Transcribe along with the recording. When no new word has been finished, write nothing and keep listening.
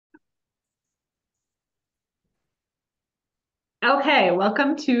Okay,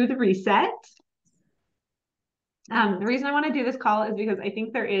 welcome to the reset. The reason I want to do this call is because I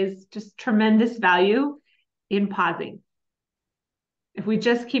think there is just tremendous value in pausing. If we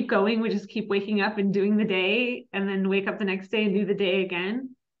just keep going, we just keep waking up and doing the day and then wake up the next day and do the day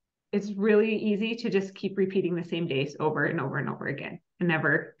again. It's really easy to just keep repeating the same days over and over and over again and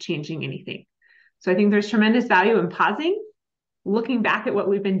never changing anything. So I think there's tremendous value in pausing, looking back at what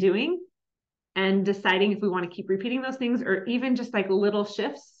we've been doing and deciding if we want to keep repeating those things or even just like little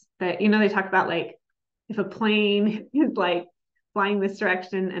shifts that, they talk about like if a plane is like flying this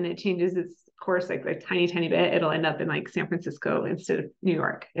direction and it changes its course like a tiny, tiny bit, it'll end up in like San Francisco instead of New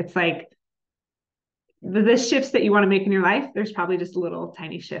York. It's like the shifts that you want to make in your life, there's probably just little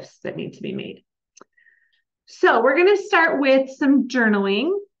tiny shifts that need to be made. So we're going to start with some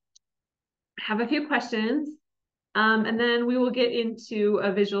journaling, have a few questions, and then we will get into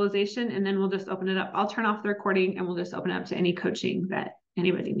a visualization and then we'll just open it up. I'll turn off the recording and we'll just open it up to any coaching that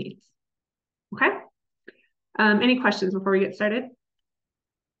anybody needs. Okay. Any questions before we get started?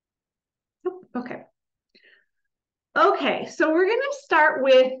 Nope. Okay. Okay. So we're going to start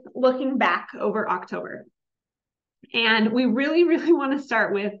with looking back over October. And we really, really want to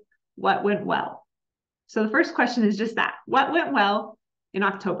start with what went well. So the first question is just that. What went well in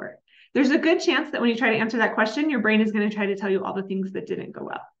October? There's a good chance that when you try to answer that question, your brain is going to try to tell you all the things that didn't go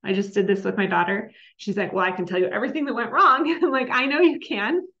well. I just did this with my daughter. She's like, well, I can tell you everything that went wrong. I'm like, I know you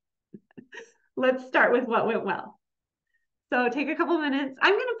can. Let's start with what went well. So take a couple minutes.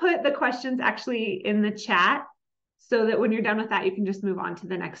 I'm going to put the questions actually in the chat so that when you're done with that, you can just move on to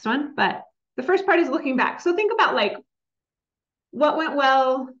the next one. But the first part is looking back. So think about like, what went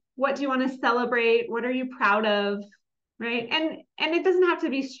well? What do you want to celebrate? What are you proud of? Right. And it doesn't have to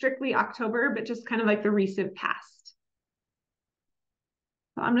be strictly October, but just kind of like the recent past.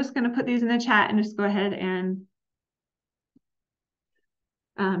 So I'm just going to put these in the chat and just go ahead and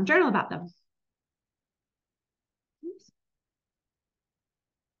journal about them. Oops.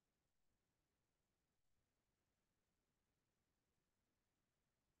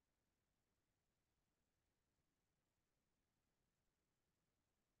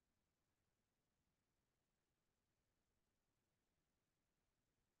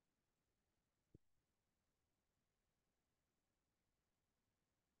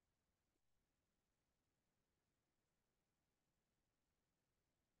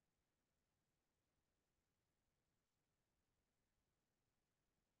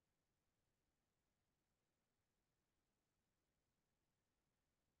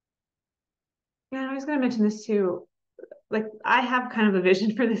 Yeah, I was going to mention this too. Like I have kind of a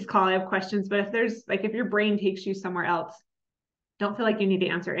vision for this call. I have questions, but if there's like, if your brain takes you somewhere else, don't feel like you need to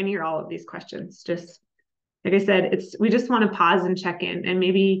answer any or all of these questions. Just like I said, we just want to pause and check in, and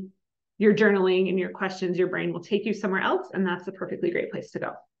maybe your journaling and your questions, your brain will take you somewhere else. And that's a perfectly great place to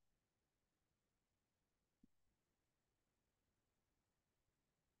go.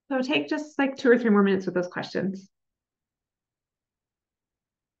 So take just like 2 or 3 more minutes with those questions.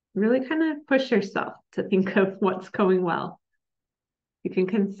 Really kind of push yourself to think of what's going well. You can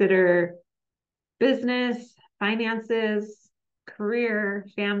consider business, finances, career,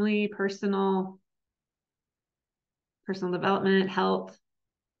 family, personal development, health.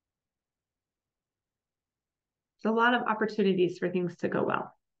 There's a lot of opportunities for things to go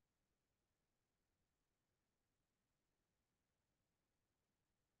well.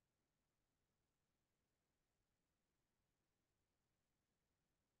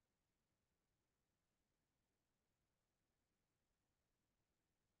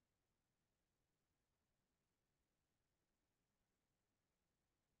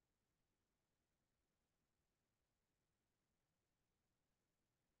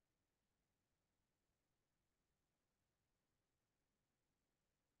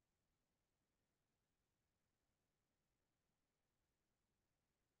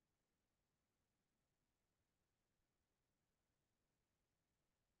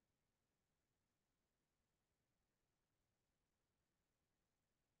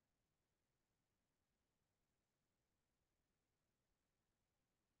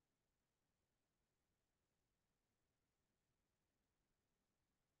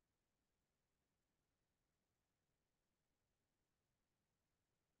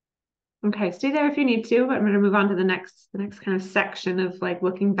 Okay, stay there if you need to, but I'm going to move on to the next kind of section of like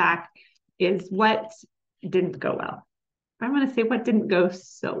looking back is what didn't go well. I'm going to say what didn't go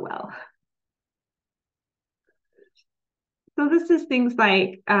so well. So this is things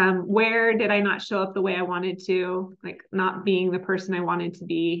like where did I not show up the way I wanted to, like not being the person I wanted to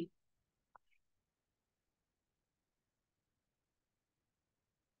be.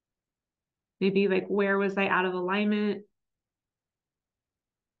 Maybe like where was I out of alignment?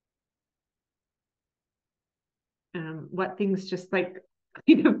 what things just like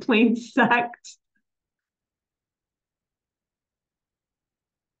kind of plain sucked.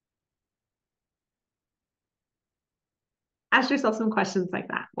 Ask yourself some questions like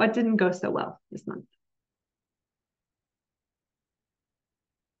that. What didn't go so well this month?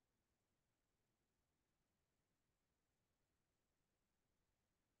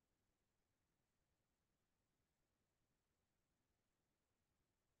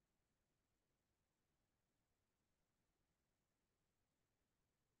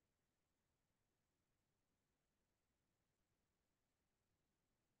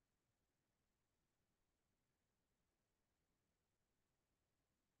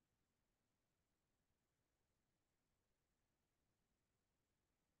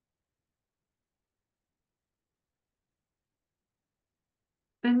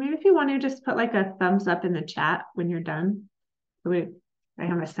 And maybe if you want to just put like a thumbs up in the chat when you're done, we, I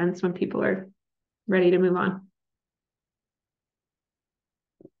have a sense when people are ready to move on.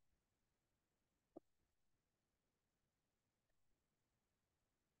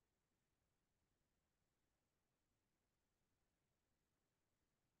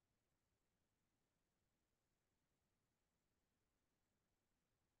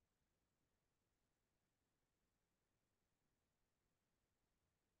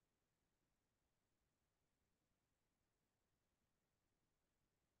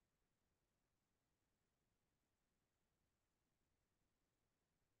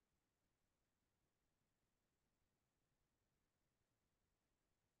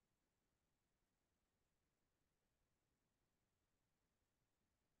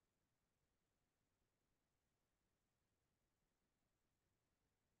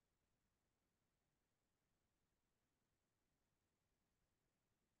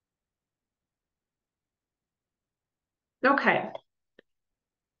 Okay.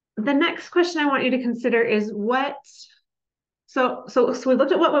 The next question I want you to consider is so we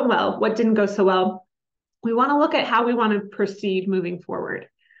looked at what went well, what didn't go so well. We want to look at how we want to proceed moving forward.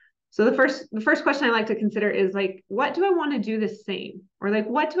 So the first question I like to consider is like, what do I want to do the same? Or like,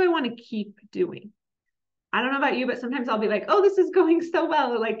 what do I want to keep doing? I don't know about you, but sometimes I'll be like, oh, this is going so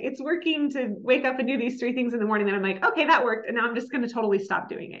well. Like it's working to wake up and do these three things in the morning. And I'm like, okay, that worked. And now I'm just going to totally stop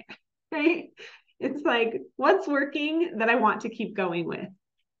doing it. Right. It's like, what's working that I want to keep going with?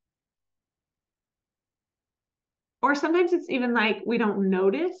 Or sometimes it's even like we don't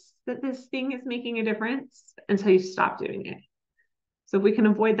notice that this thing is making a difference until you stop doing it. So if we can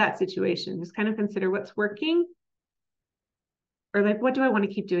avoid that situation, just kind of consider what's working or like, what do I want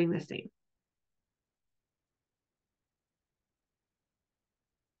to keep doing the same?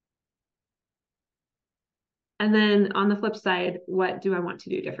 And then on the flip side, what do I want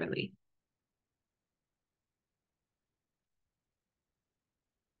to do differently?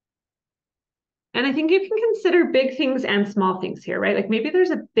 And I think you can consider big things and small things here, right? Like maybe there's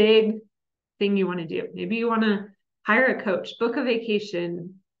a big thing you want to do. Maybe you want to hire a coach, book a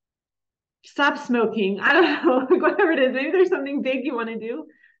vacation, stop smoking. I don't know, like whatever it is. Maybe there's something big you want to do,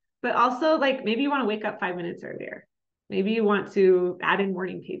 but also like maybe you want to wake up 5 minutes earlier. Maybe you want to add in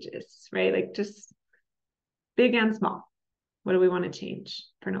morning pages, right? Like just big and small. What do we want to change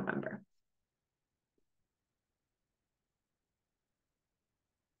for November?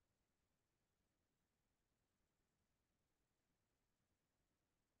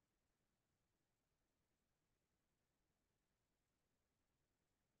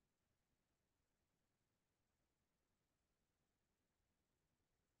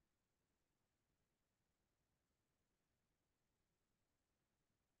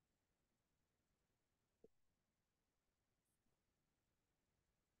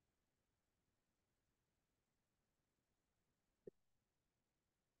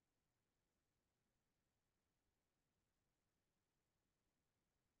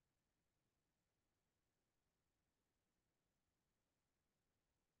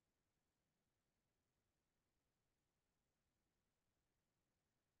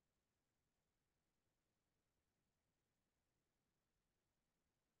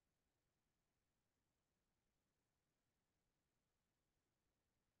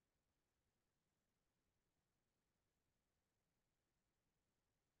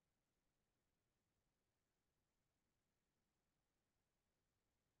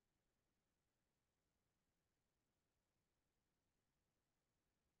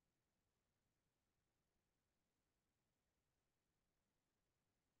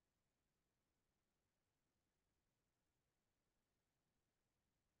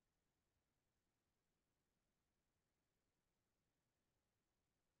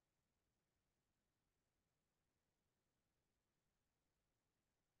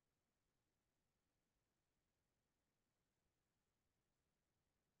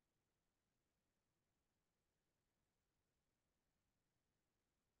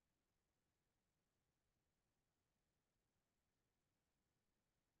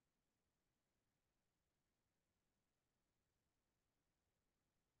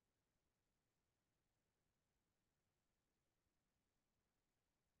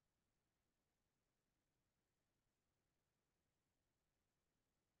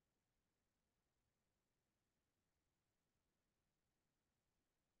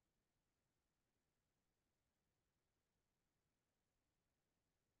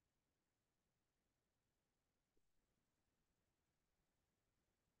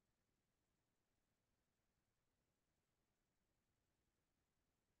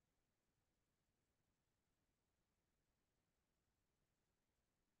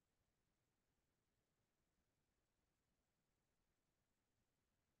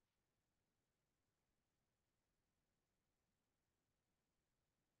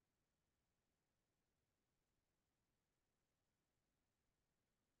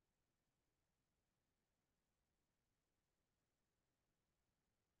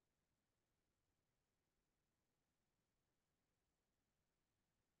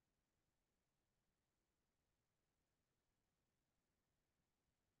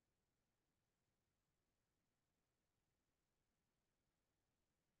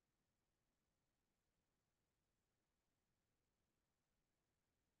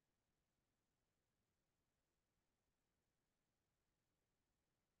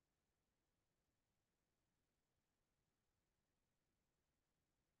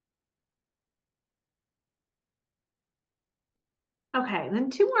 Okay, then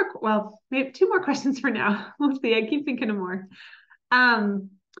two more, well, maybe two more questions for now. We'll see. I keep thinking of more. Um,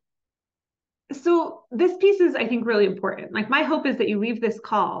 so this piece is, I think, really important. Like my hope is that you leave this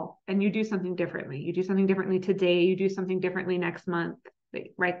call and you do something differently. You do something differently today, you do something differently next month.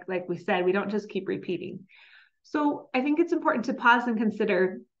 Right? Like we said, we don't just keep repeating. So I think it's important to pause and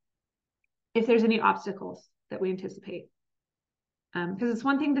consider if there's any obstacles that we anticipate. Because it's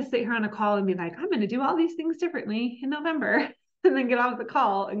one thing to sit here on a call and be like, I'm going to do all these things differently in November, and then get off the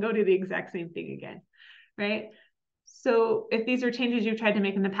call and go do the exact same thing again, right? So if these are changes you've tried to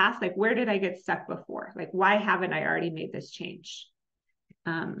make in the past, like where did I get stuck before? Like why haven't I already made this change?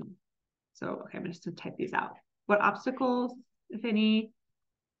 Um, so okay, I'm just gonna type these out. What obstacles, if any,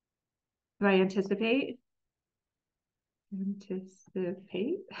 do I anticipate?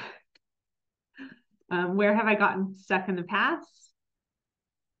 Anticipate. Where have I gotten stuck in the past?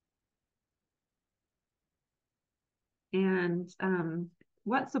 And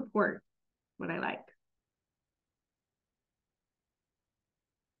what support would I like?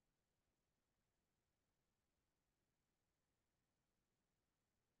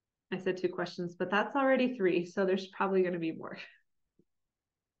 I said two questions, but that's already three. So there's probably going to be more.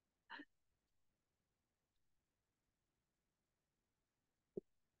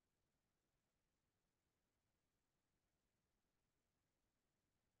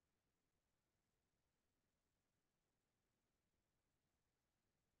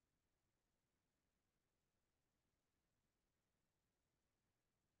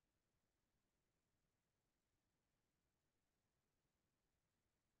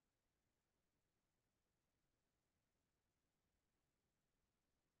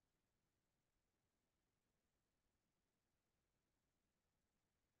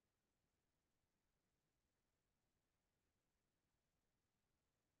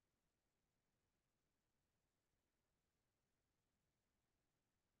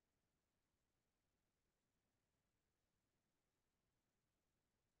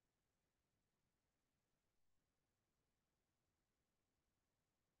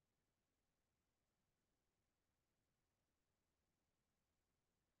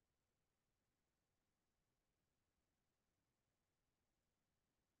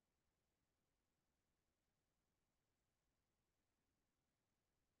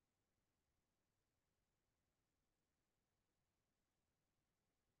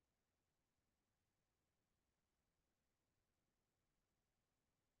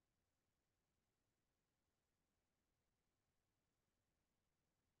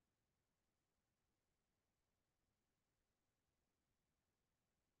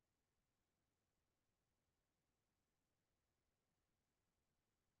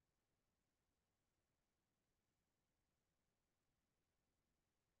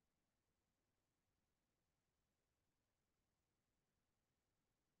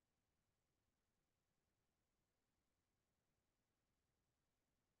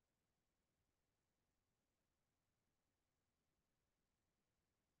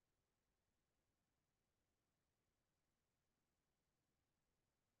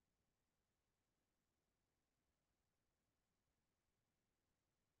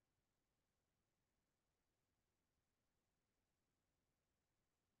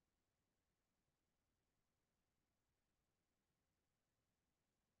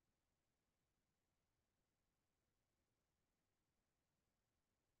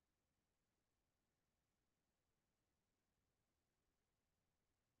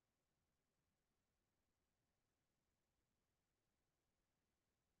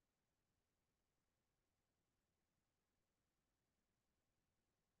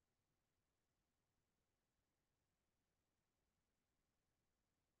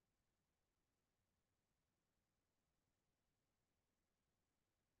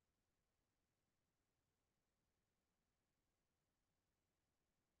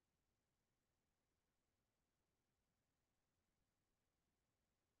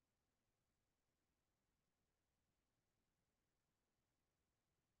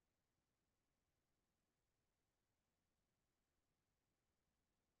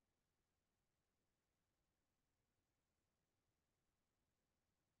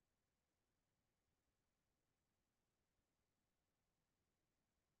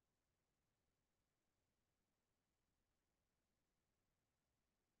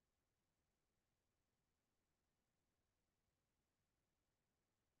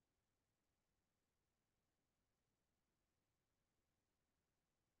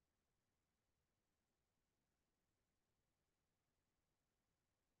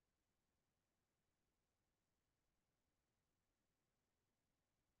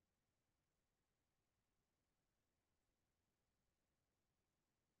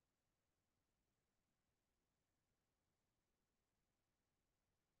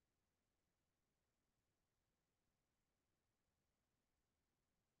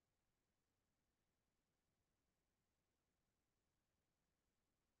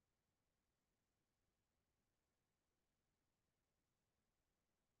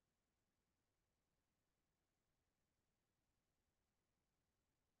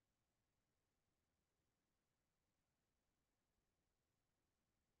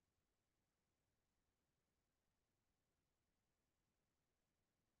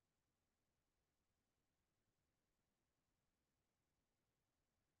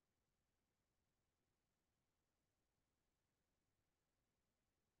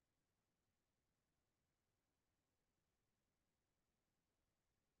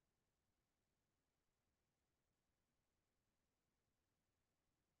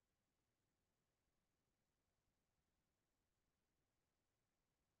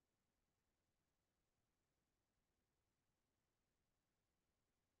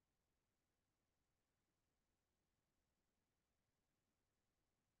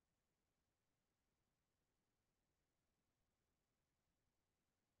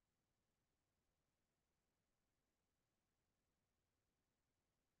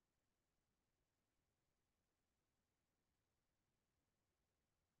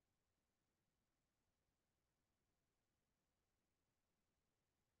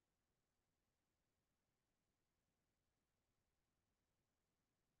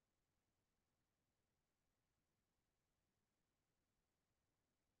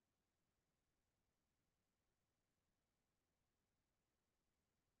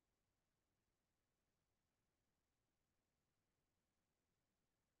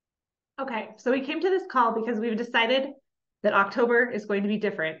 Okay, so we came to this call because we've decided that October is going to be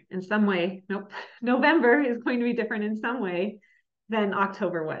different in some way. Nope, November is going to be different in some way than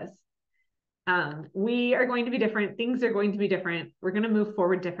October was. We are going to be different. Things are going to be different. We're going to move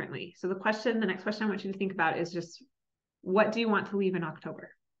forward differently. So the next question I want you to think about is just, what do you want to leave in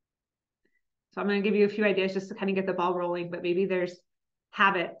October? So I'm going to give you a few ideas just to kind of get the ball rolling, but maybe there's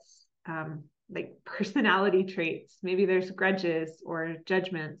habits, like personality traits. Maybe there's grudges or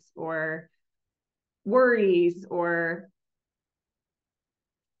judgments or worries or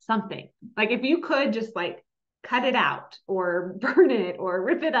something. Like if you could just like cut it out or burn it or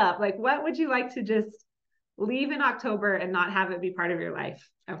rip it up, like what would you like to just leave in October and not have it be part of your life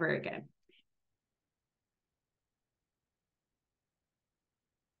ever again?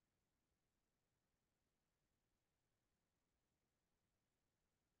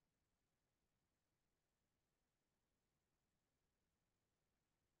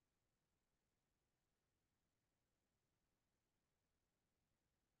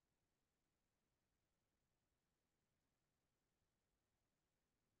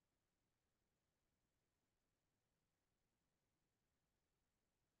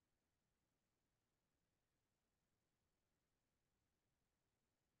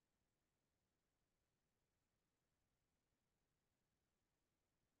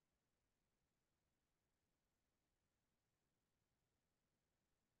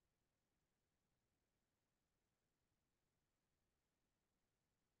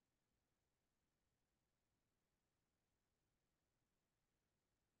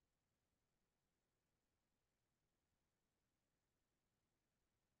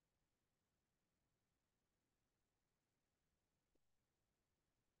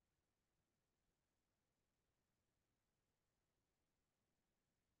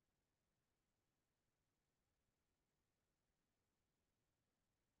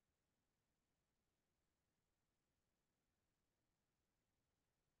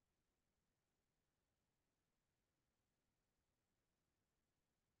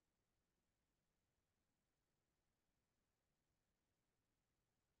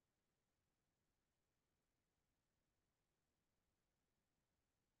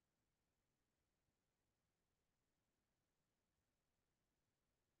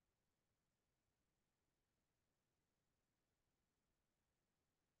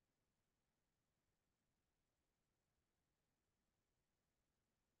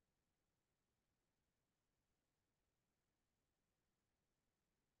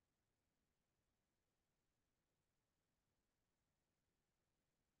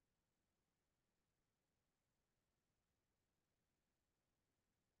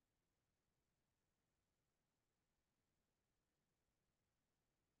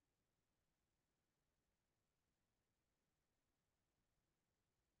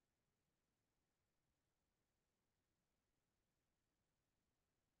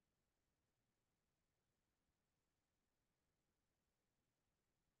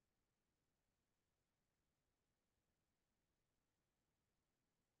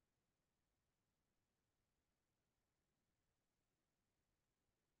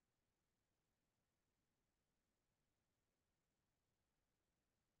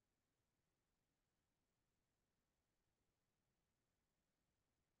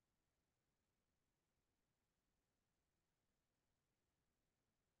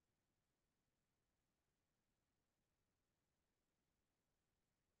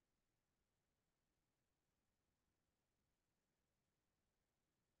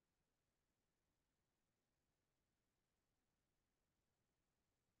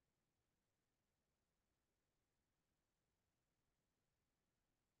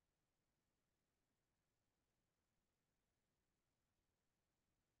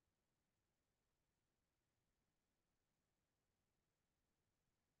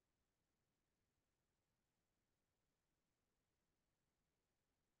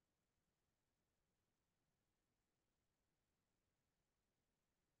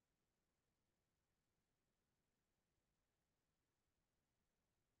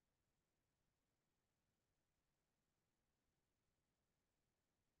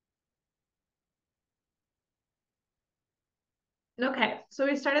 Okay, so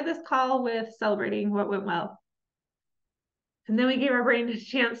we started this call with celebrating what went well. And then we gave our brain a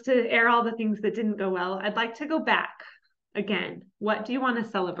chance to air all the things that didn't go well. I'd like to go back again. What do you want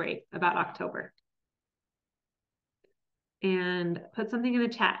to celebrate about October? And put something in the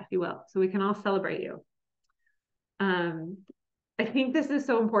chat, if you will, so we can all celebrate you. I think this is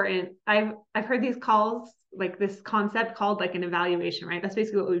so important. I've heard these calls, like this concept called like an evaluation, right? That's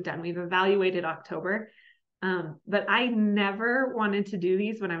basically what we've done. We've evaluated October. But I never wanted to do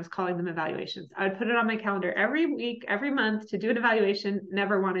these when I was calling them evaluations. I would put it on my calendar every week, every month to do an evaluation,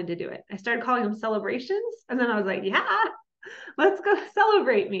 never wanted to do it. I started calling them celebrations. And then I was like, yeah, let's go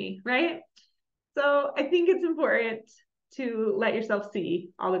celebrate me, right? So I think it's important to let yourself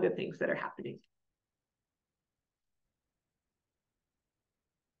see all the good things that are happening.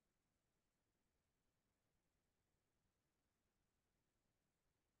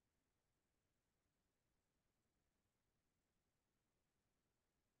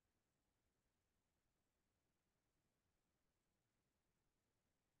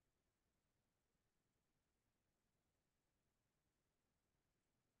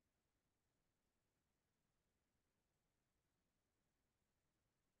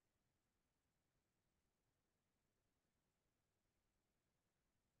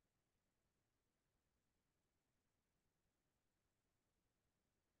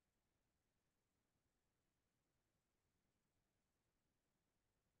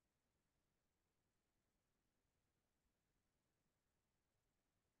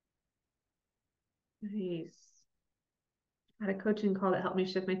 Nice. I had a coaching call that helped me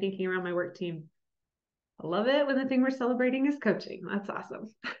shift my thinking around my work team. I love it when the thing we're celebrating is coaching. That's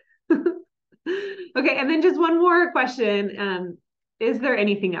awesome. Okay, and then just one more question. Is there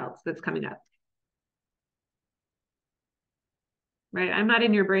anything else that's coming up? Right? I'm not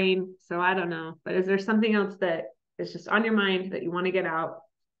in your brain, so I don't know. But is there something else that is just on your mind that you want to get out?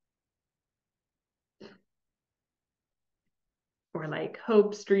 Or like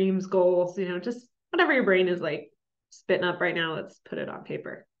hopes, dreams, goals, just whatever your brain is like spitting up right now, let's put it on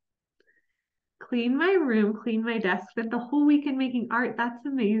paper. Clean my room, clean my desk, spent the whole weekend making art. That's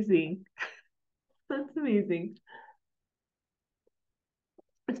amazing. That's amazing.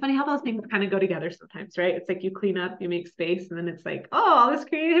 It's funny how those things kind of go together sometimes, right? It's like you clean up, you make space, and then it's like, oh, all this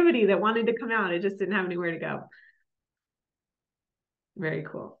creativity that wanted to come out, it just didn't have anywhere to go. Very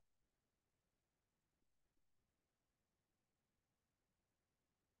cool.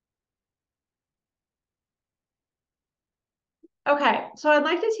 Okay, so I'd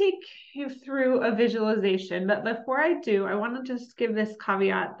like to take you through a visualization, but before I do, I want to just give this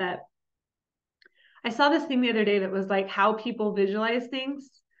caveat that I saw this thing the other day that was like how people visualize things.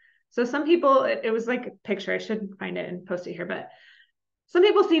 So some people, it was like a picture. I should find it and post it here, but some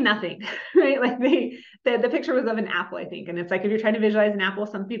people see nothing, right? Like the picture was of an apple, I think. And it's like if you're trying to visualize an apple,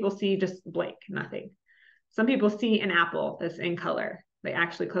 some people see just blank, nothing. Some people see an apple that's in color. They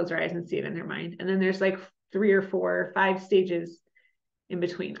actually close their eyes and see it in their mind. And then there's like 3 or 4 or 5 stages in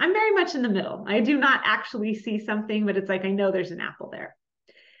between. I'm very much in the middle. I do not actually see something, but it's like I know there's an apple there.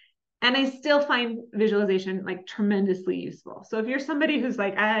 And I still find visualization like tremendously useful. So if you're somebody who's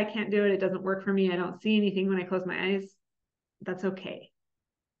like, I can't do it, it doesn't work for me, I don't see anything when I close my eyes, that's okay.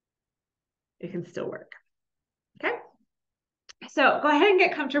 It can still work. Okay. So go ahead and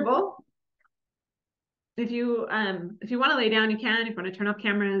get comfortable. If you want to lay down, you can. If you want to turn off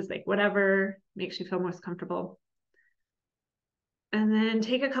cameras, like whatever makes you feel most comfortable. And then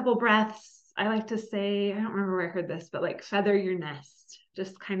take a couple breaths. I like to say, I don't remember where I heard this, but like feather your nest.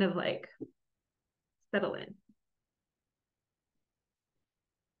 Just kind of like settle in.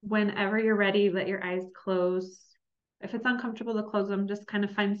 Whenever you're ready, let your eyes close. If it's uncomfortable to close them, just kind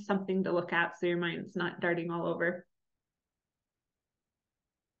of find something to look at so your mind's not darting all over.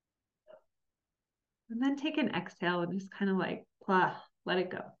 And then take an exhale and just kind of like, let it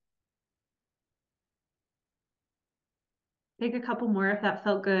go. Take a couple more if that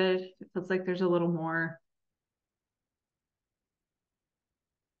felt good. If it feels like there's a little more.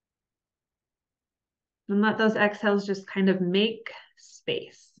 And let those exhales just kind of make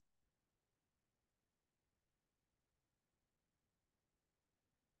space.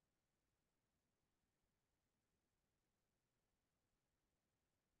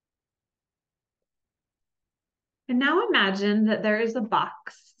 And now imagine that there is a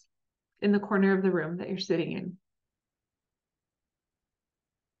box in the corner of the room that you're sitting in.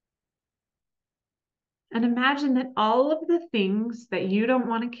 And imagine that all of the things that you don't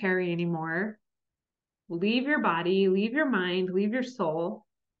want to carry anymore leave your body, leave your mind, leave your soul,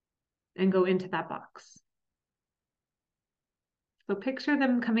 and go into that box. So picture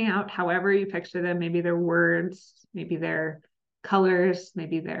them coming out however you picture them. Maybe they're words, maybe they're colors,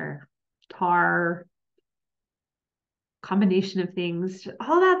 maybe they're tar, combination of things,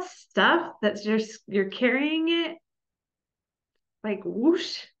 all that stuff that's just, you're carrying it like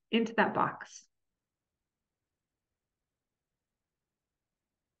whoosh into that box.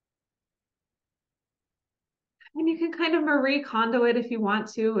 And you can kind of Marie Kondo it if you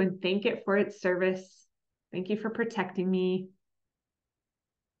want to and thank it for its service. Thank you for protecting me.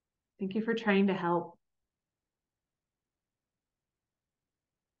 Thank you for trying to help.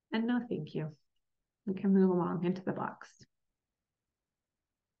 and no thank you. We can move along into the box.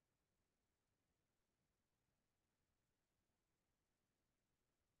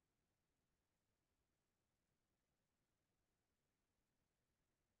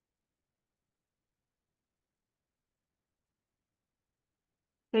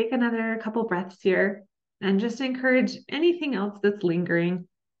 Take another couple breaths here and just encourage anything else that's lingering,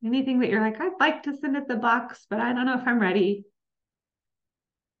 anything that you're like, I'd like to send it the box, but I don't know if I'm ready.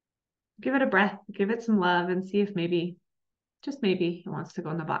 Give it a breath, give it some love, and see if maybe, just maybe, it wants to go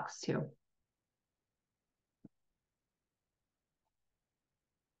in the box too.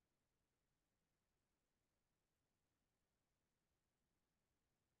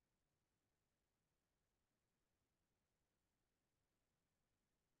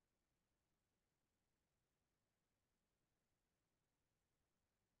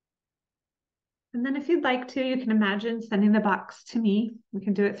 And then if you'd like to, you can imagine sending the box to me. We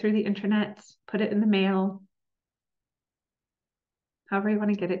can do it through the internet, put it in the mail, however you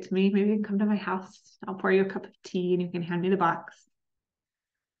want to get it to me. Maybe you can come to my house. I'll pour you a cup of tea and you can hand me the box.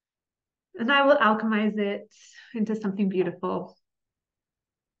 And I will alchemize it into something beautiful.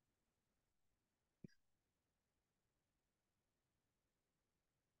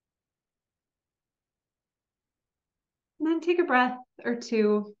 And then take a breath or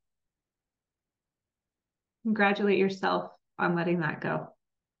two. Congratulate yourself on letting that go.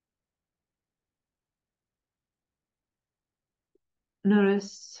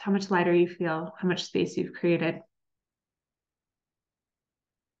 Notice how much lighter you feel, how much space you've created.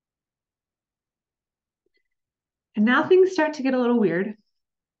 And now things start to get a little weird.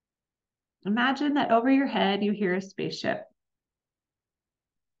 Imagine that over your head, you hear a spaceship.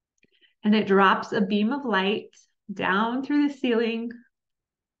 And it drops a beam of light down through the ceiling,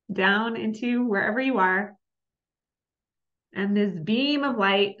 down into wherever you are. And this beam of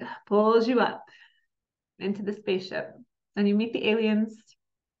light pulls you up into the spaceship. And you meet the aliens.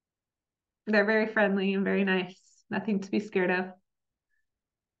 They're very friendly and very nice, nothing to be scared of.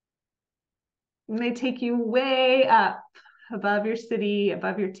 And they take you way up above your city,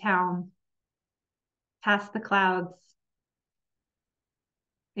 above your town, past the clouds,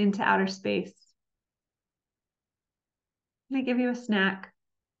 into outer space. And they give you a snack.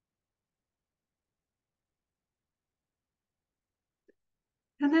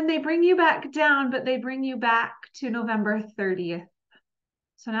 And then they bring you back down, but they bring you back to November 30th.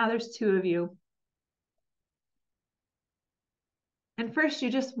 So now there's two of you. And first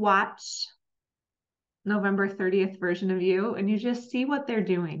you just watch November 30th version of you and you just see what they're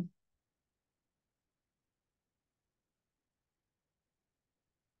doing.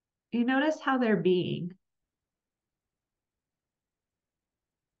 You notice how they're being.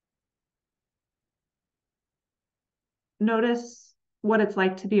 Notice what it's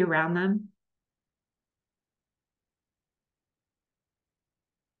like to be around them.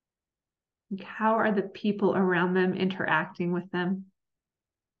 How are the people around them interacting with them?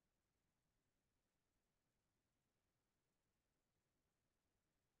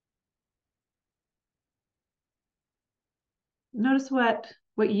 Notice what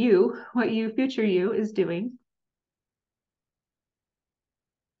you, future you, is doing.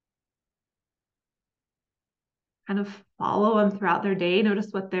 Kind of follow them throughout their day. Notice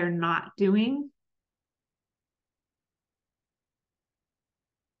what they're not doing.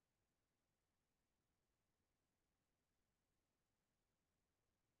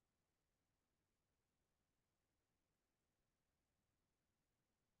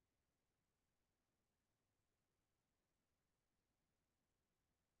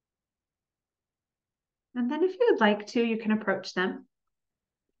 And then if you would like to, you can approach them.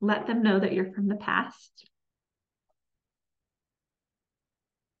 Let them know that you're from the past.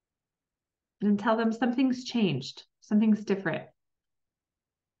 And tell them something's changed, something's different.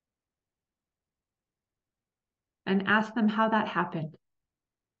 And ask them how that happened.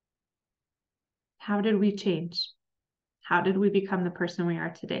 How did we change? How did we become the person we are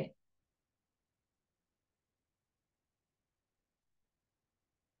today?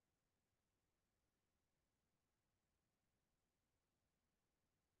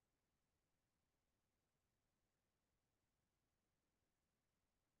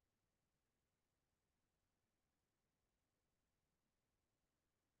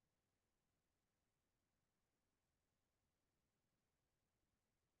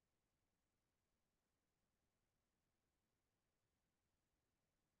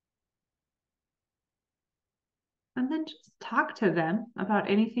 And then just talk to them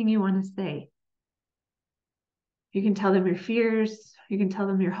about anything you want to say. You can tell them your fears. You can tell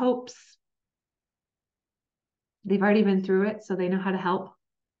them your hopes. They've already been through it, so they know how to help.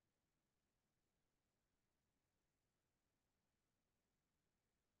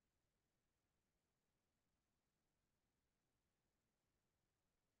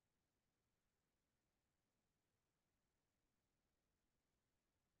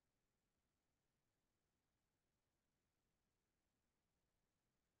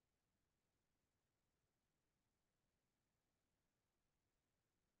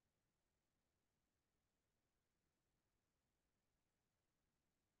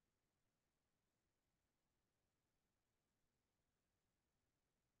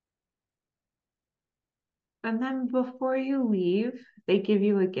 And then before you leave, they give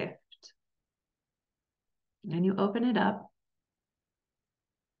you a gift. And you open it up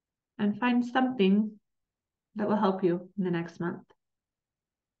and find something that will help you in the next month.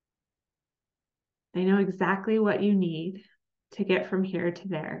 They know exactly what you need to get from here to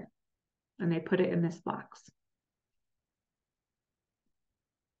there, and they put it in this box.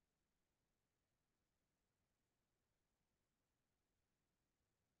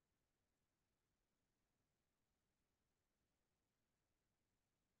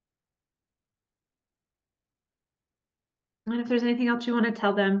 And if there's anything else you want to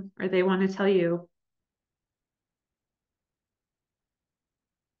tell them or they want to tell you,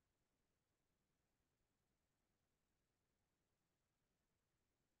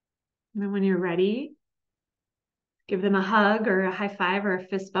 and then when you're ready, give them a hug or a high five or a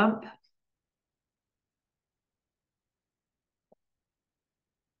fist bump.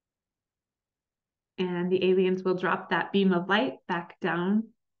 And the aliens will drop that beam of light back down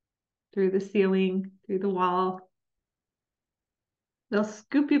through the ceiling, through the wall. They'll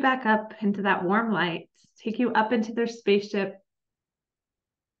scoop you back up into that warm light, take you up into their spaceship.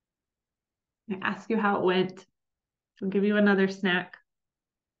 They ask you how it went. They'll give you another snack.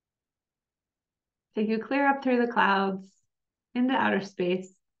 Take you clear up through the clouds into outer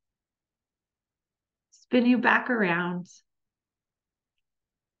space. Spin you back around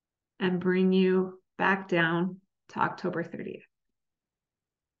and bring you back down to October 30th.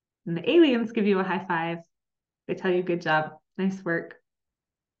 And the aliens give you a high five. They tell you, good job, nice work.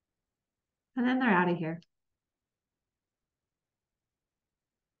 And then they're out of here.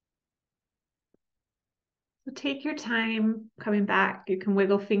 So take your time coming back. You can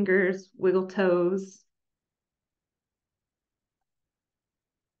wiggle fingers, wiggle toes.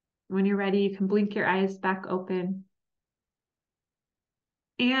 When you're ready, you can blink your eyes back open.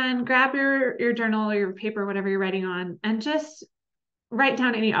 And grab your journal or your paper, whatever you're writing on, and just write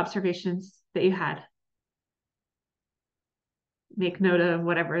down any observations that you had. Make note of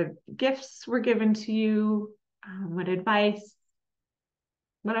whatever gifts were given to you, what advice,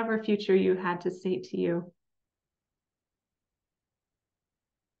 whatever future you had to say to you.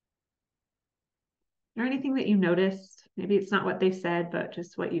 Or anything that you noticed. Maybe it's not what they said, but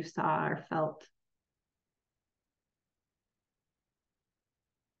just what you saw or felt.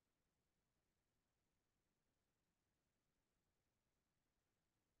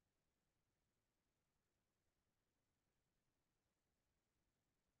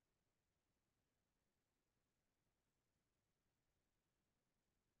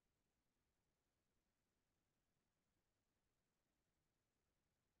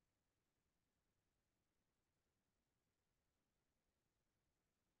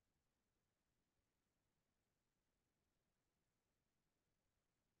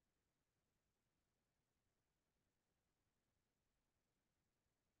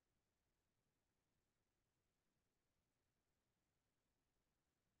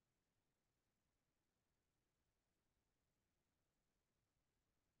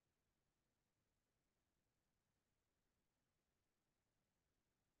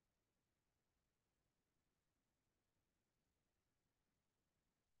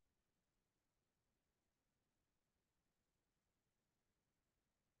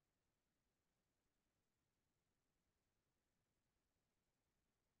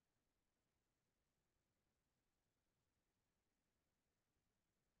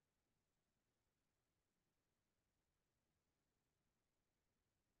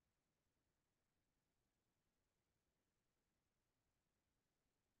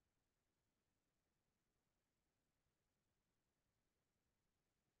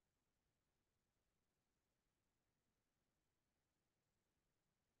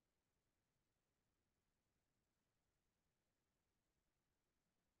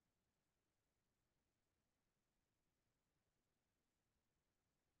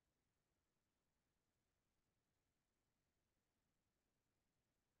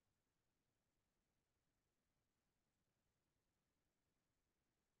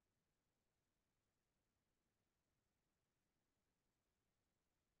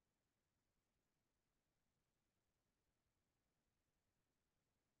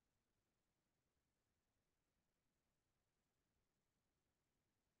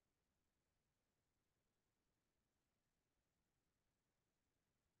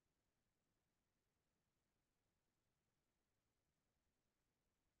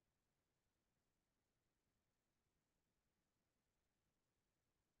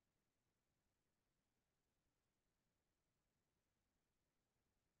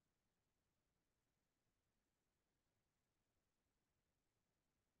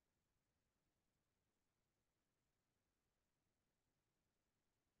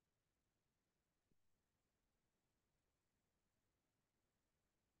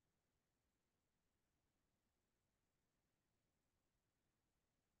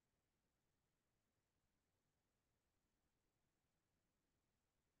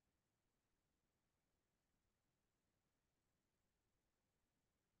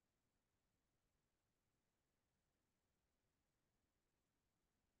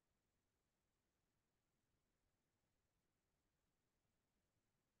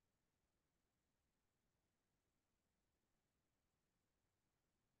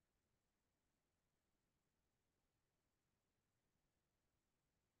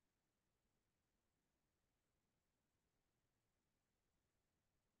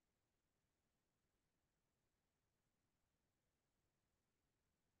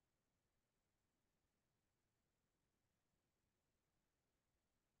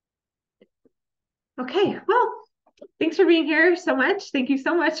 Okay, well, thanks for being here so much. Thank you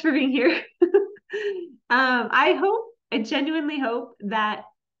so much for being here. I genuinely hope that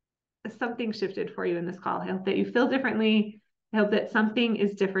something shifted for you in this call. I hope that you feel differently. I hope that something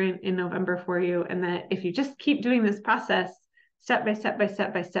is different in November for you, and that if you just keep doing this process step by step by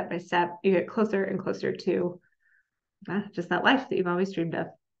step by step by step, you get closer and closer to just that life that you've always dreamed of.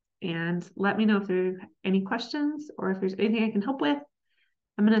 And let me know if there are any questions or if there's anything I can help with.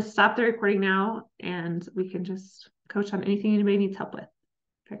 I'm going to stop the recording now and we can just coach on anything anybody needs help with.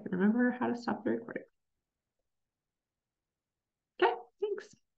 If I can remember how to stop the recording.